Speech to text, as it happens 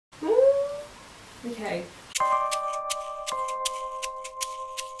Okay.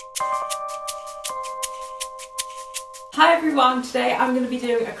 Hi everyone, today I'm going to be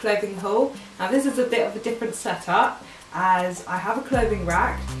doing a clothing haul. Now this is a bit of a different setup as I have a clothing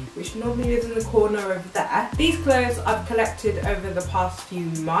rack which normally is in the corner over there. These clothes I've collected over the past few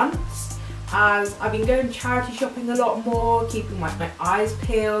months as I've been going charity shopping a lot more, keeping my eyes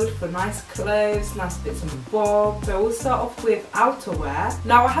peeled for nice clothes, nice bits and bobs. So we'll start off with outerwear.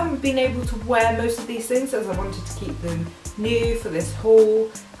 Now I haven't been able to wear most of these things as I wanted to keep them new for this haul,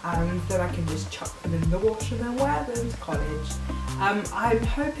 and then I can just chuck them in the wash and then wear them to college. I'm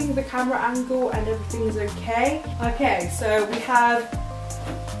hoping the camera angle and everything is okay. Okay, so we have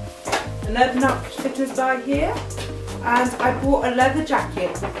an Urban Outfitters bag here, and I bought a leather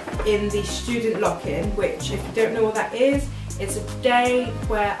jacket in the student lock-in, which if you don't know what that is, it's a day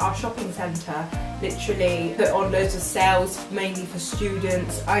where our shopping centre literally put on loads of sales mainly for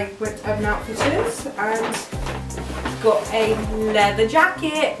students. I went to Urban Outfitters and got a leather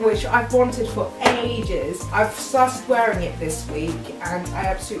jacket which I've wanted for ages. I've started wearing it this week and I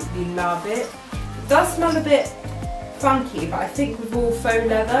absolutely love it. It does smell a bit funky, but I think with all faux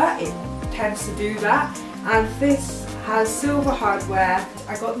leather it tends to do that. And this has silver hardware.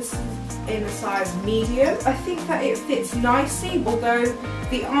 I got this in a size medium. I think that it fits nicely, although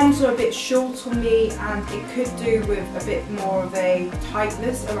the arms are a bit short on me and it could do with a bit more of a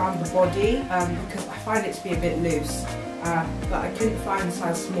tightness around the body because I find it to be a bit loose, but I couldn't find a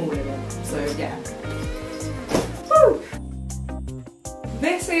size small in it, so yeah. Woo!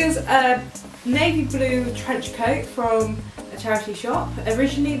 This is a navy blue trench coat from a charity shop.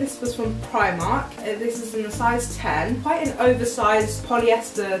 Originally this was from Primark. This is in a size 10, quite an oversized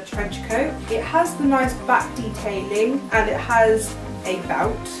polyester trench coat. It has the nice back detailing and it has a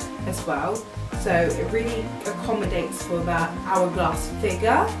belt as well, so it really accommodates for that hourglass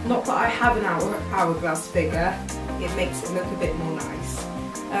figure. Not that I have an hourglass figure, it makes it look a bit more nice.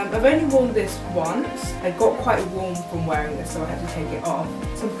 I've only worn this once. I got quite warm from wearing this, so I had to take it off.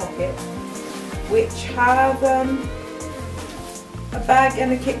 Some pockets which have a bag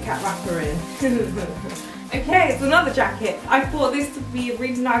and a Kit Kat wrapper in. Okay, it's another jacket. I thought this would be a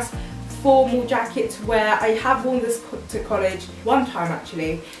really nice formal jacket to wear. I have worn this to college one time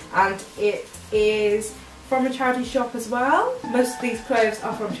actually, and it is from a charity shop as well. Most of these clothes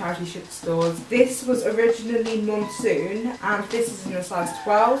are from charity shop stores. This was originally Monsoon and this is in a size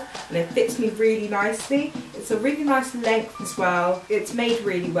 12 and it fits me really nicely. It's a really nice length as well. It's made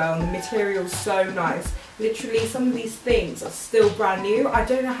really well and the material's so nice. Literally some of these things are still brand new. I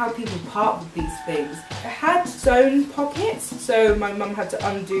don't know how people part with these things. It had sewn pockets, so my mum had to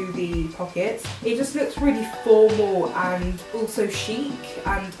undo the pockets. It just looks really formal and also chic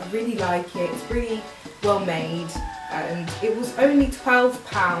and I really like it. It's really well made and it was only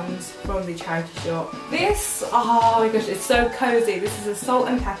 £12 from the charity shop. This, oh my gosh, it's so cozy. This is a salt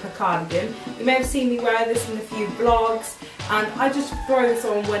and pepper cardigan. You may have seen me wear this in a few vlogs and I just throw this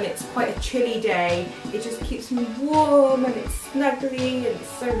on when it's quite a chilly day. It just keeps me warm and it's snuggly and it's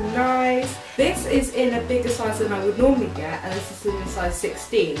so nice. This is in a bigger size than I would normally get and this is in a size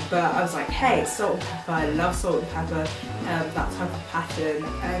 16, but I was like, hey, it's salt and pepper, I love salt and pepper, that type of pattern,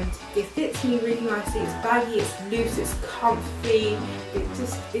 and it fits me really nicely. It's baggy, it's loose, it's comfy,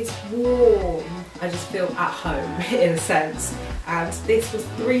 it's warm. I just feel at home in a sense. And this was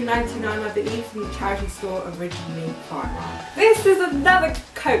 £3.99 I believe from the charity store, originally Primark. This is another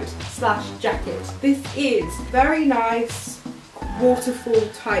coat slash jacket. This is very nice waterfall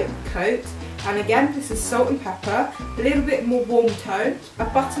type coat. And again, this is salt and pepper, a little bit more warm toned. A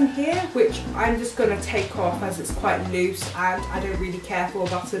button here, which I'm just going to take off as it's quite loose and I don't really care for a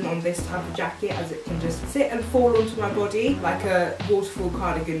button on this type of jacket as it can just sit and fall onto my body like a waterfall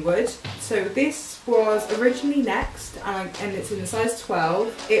cardigan would. So this was originally Next and it's in a size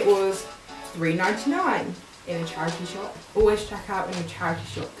 12. It was £3.99 in a charity shop. Always check out in a charity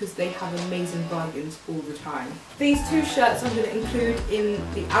shop because they have amazing bargains all the time. These two shirts I'm going to include in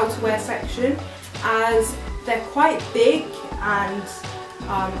the outerwear section as they're quite big and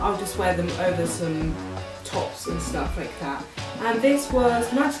I'll just wear them over some tops and stuff like that. And this was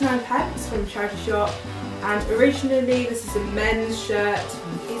 99p from a charity shop and originally this is a men's shirt.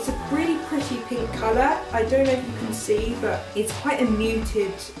 It's a really pretty pink colour. I don't know if you can see, but it's quite a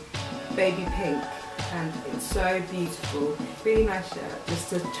muted baby pink. And it's so beautiful. Really nice shirt,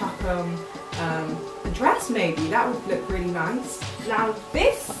 just to chuck on a dress maybe, that would look really nice. Now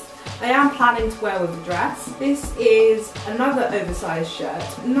this I am planning to wear with a dress. This is another oversized shirt,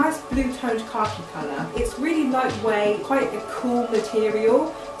 nice blue toned khaki colour. It's really lightweight, quite a cool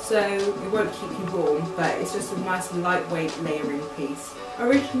material, so it won't keep you warm, but it's just a nice lightweight layering piece.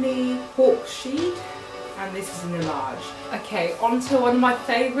 Originally hawk sheet, and this is in a large. Okay, on to one of my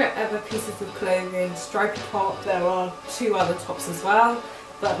favourite ever pieces of clothing, stripy top. There are 2 other tops as well,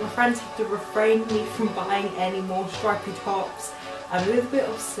 but my friends have to refrain me from buying any more stripy tops. I'm a little bit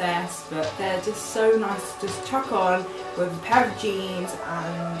obsessed, but they're just so nice to just chuck on with a pair of jeans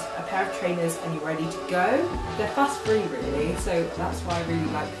and a pair of trainers and you're ready to go. They're fuss free really, so that's why I really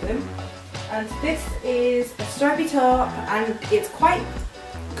like them. And this is a stripy top, and it's quite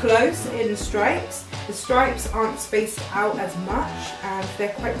close in stripes. The stripes aren't spaced out as much and they're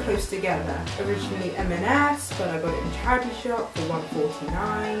quite close together. Originally M&S, but I got it in charity shop for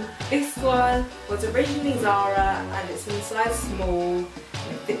 $1.49. This one was originally Zara and it's in size small.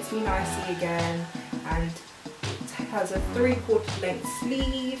 It fits me nicely again, and it has a 3/4 length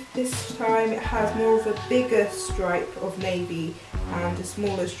sleeve. This time it has more of a bigger stripe of navy and a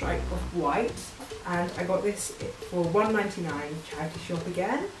smaller stripe of white. And I got this for $1.99 charity shop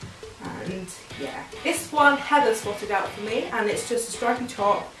again. And yeah, this one Heather spotted out for me, and it's just a stripy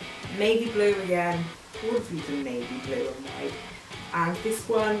top, navy blue again, all of these are navy blue and white. And this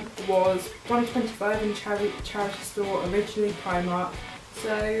one was $1.25 in charity store, originally Primark,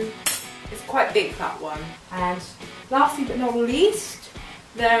 so it's quite big, that one. And lastly but not least,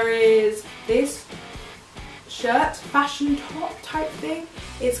 there is this shirt, fashion top type thing.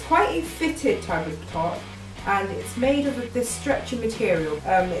 It's quite a fitted type of top, and it's made of this stretchy material.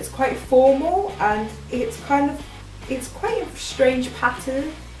 It's quite formal, and it's quite a strange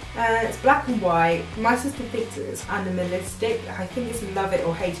pattern. It's black and white. My sister thinks it's animalistic. I think it's a love it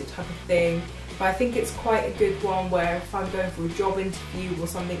or hate it type of thing, but I think it's quite a good one where if I'm going for a job interview or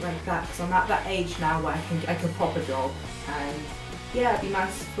something like that, because I'm at that age now where I can get a proper job, and yeah, it'd be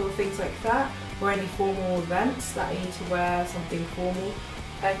nice for things like that, or any formal events that I need to wear something formal.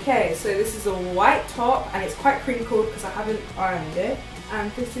 Okay, so this is a white top, and it's quite crinkled because I haven't ironed it.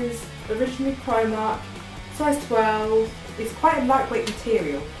 And this is originally Primark, size 12. It's quite a lightweight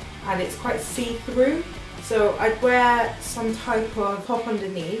material, and it's quite see-through. So I'd wear some type of top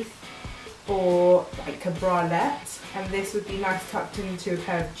underneath, or like a bralette. And this would be nice tucked into a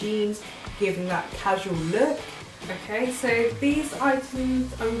pair of jeans, giving that casual look. Okay, so these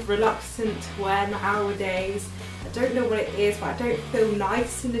items I'm reluctant to wear nowadays. I don't know what it is, but I don't feel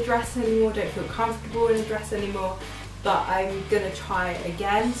nice in a dress anymore, don't feel comfortable in a dress anymore, but I'm going to try it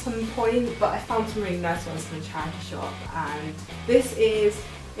again some point. But I found some really nice ones in the charity shop, and this is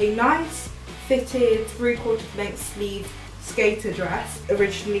a nice fitted 3/4 length sleeve skater dress,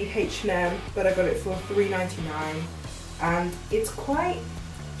 originally H&M, but I got it for $3.99, and it's quite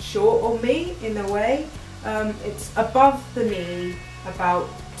short on me in a way. It's above the knee, about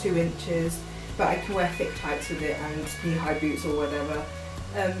 2 inches, but I can wear thick tights with it and knee-high boots or whatever.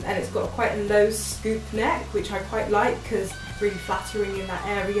 And it's got quite a low scoop neck, which I quite like because it's really flattering in that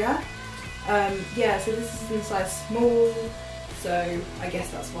area. Yeah, so this is in size small, so I guess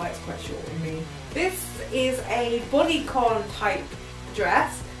that's why it's quite short on me. This is a bodycon type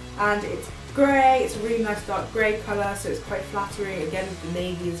dress, and it's grey. It's a really nice dark grey colour, so it's quite flattering, again with the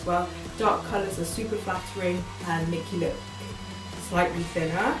navy as well. Dark colours are super flattering and make you look slightly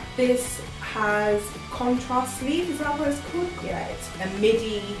thinner. This has contrast sleeve, is that what it's called? Yeah, it's a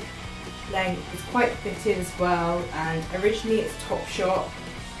midi length. It's quite fitted as well, and originally it's Topshop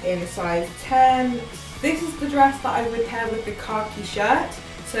in a size 10. This is the dress that I would pair with the khaki shirt.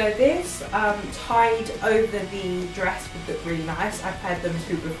 So this tied over the dress would look really nice. I've paired them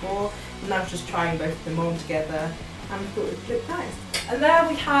 2 before, and I was just trying both of them on together, and I thought it would look nice. And there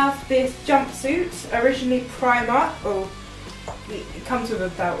we have this jumpsuit, originally Primark. Oh, it comes with a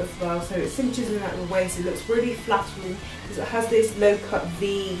belt as well, so it cinches in at the waist. It looks really flattering because it has this low cut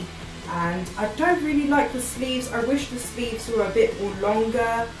V, and I don't really like the sleeves. I wish the sleeves were a bit more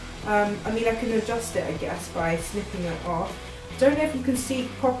longer. I mean, I can adjust it, I guess, by snipping it off. Don't know if you can see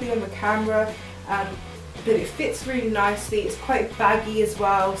properly on the camera, but it fits really nicely. It's quite baggy as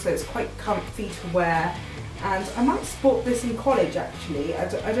well, so it's quite comfy to wear. And I might sport this in college actually. I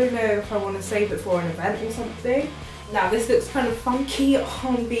don't know if I want to save it for an event or something. Now this looks kind of funky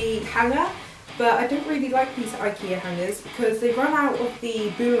on the hanger, but I don't really like these IKEA hangers because they run out of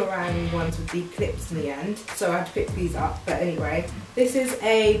the boomerang ones with the clips in the end, so I had to pick these up. But anyway, this is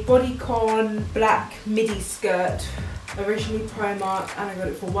a bodycon black midi skirt, originally Primark, and I got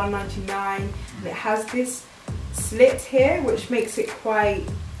it for $1.99, and it has this slit here which makes it quite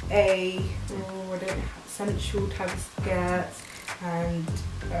a, I don't know, sensual type of skirt. and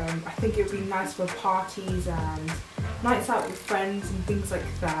I think it would be nice for parties and nights out with friends and things like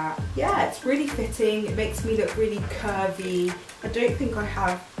that. Yeah, it's really fitting, it makes me look really curvy. I don't think I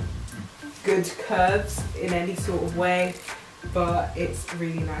have good curves in any sort of way, but it's a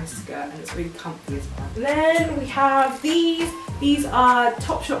really nice skirt and it's really comfy as well. And then we have these. These are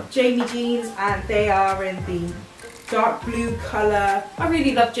Topshop Jamie jeans and they are in the dark blue colour. I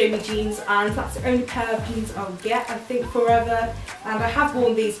really love Jamie jeans and that's the only pair of jeans I'll get, I think, forever. And I have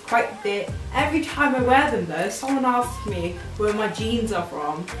worn these quite a bit. Every time I wear them though, someone asks me where my jeans are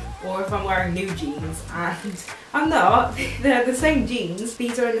from or if I'm wearing new jeans, and I'm not. They're the same jeans.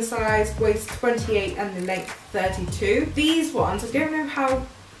 These are in the size waist 28 and the length 32. These ones, I don't know how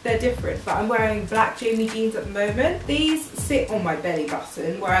they're different, but I'm wearing black Jamie jeans at the moment. These sit on my belly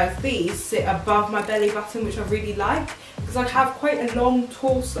button, whereas these sit above my belly button, which I really like because I have quite a long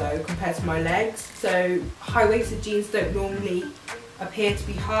torso compared to my legs, so high-waisted jeans don't normally appear to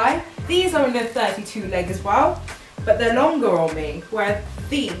be high. These are in a 32 leg as well, but they're longer on me, whereas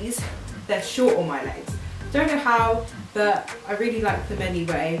these, they're short on my legs. Don't know how, but I really like them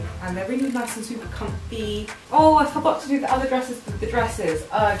anyway, and they're really nice and super comfy. Oh, I forgot to do the other dresses with the dresses.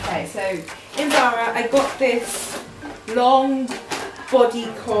 Okay, so in Zara I got this long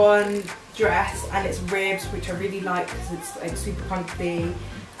bodycon dress and it's ribbed, which I really like because it's like super comfy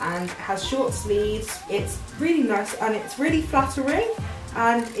and it has short sleeves. It's really nice and it's really flattering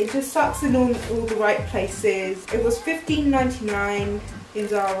and it just sucks in all the right places. It was $15.99 in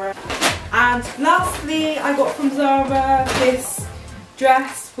Zara. And lastly, I got from Zara this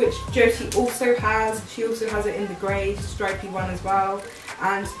dress, which Josie also has. She also has it in the grey stripy one as well.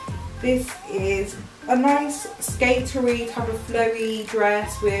 And this is a nice skatery type of flowy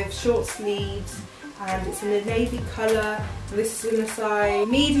dress with short sleeves, and it's in a navy colour. This is in a size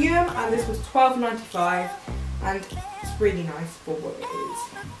medium, and this was $12.95, and it's really nice for what it is.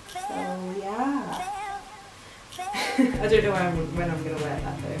 So yeah. I don't know when I'm going to wear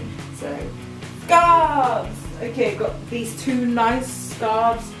that though. So, scarves! Okay, got these two nice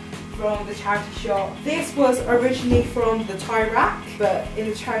scarves from the charity shop. This was originally from the tie rack, but in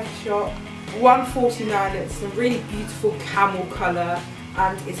the charity shop, $1.49. It's a really beautiful camel colour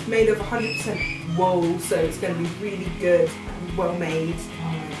and it's made of 100% wool, so it's going to be really good and well made. Oh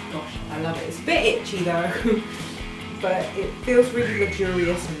my gosh, I love it. It's a bit itchy though. But it feels really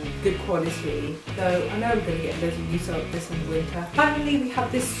luxurious and good quality. So I know I'm going to get loads of use of this in the winter. Finally, we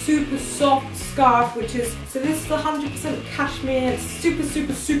have this super soft scarf, which is, so this is 100% cashmere. It's super,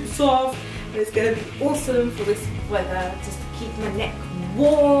 super, super soft. And it's going to be awesome for this weather, just to keep my neck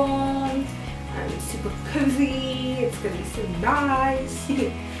warm and super cozy. It's going to be so nice.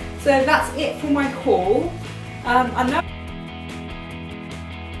 So that's it for my haul. I know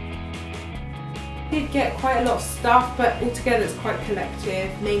I did get quite a lot of stuff, but altogether it's quite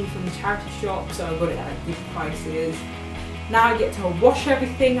collective, mainly from the charity shop, so I got it at good prices. Now I get to wash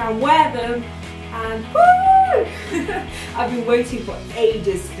everything and wear them, and woo! I've been waiting for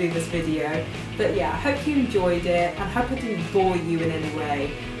ages to do this video, but yeah, I hope you enjoyed it, and hope I didn't bore you in any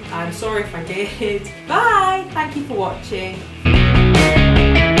way. I'm sorry if I did. Bye! Thank you for watching.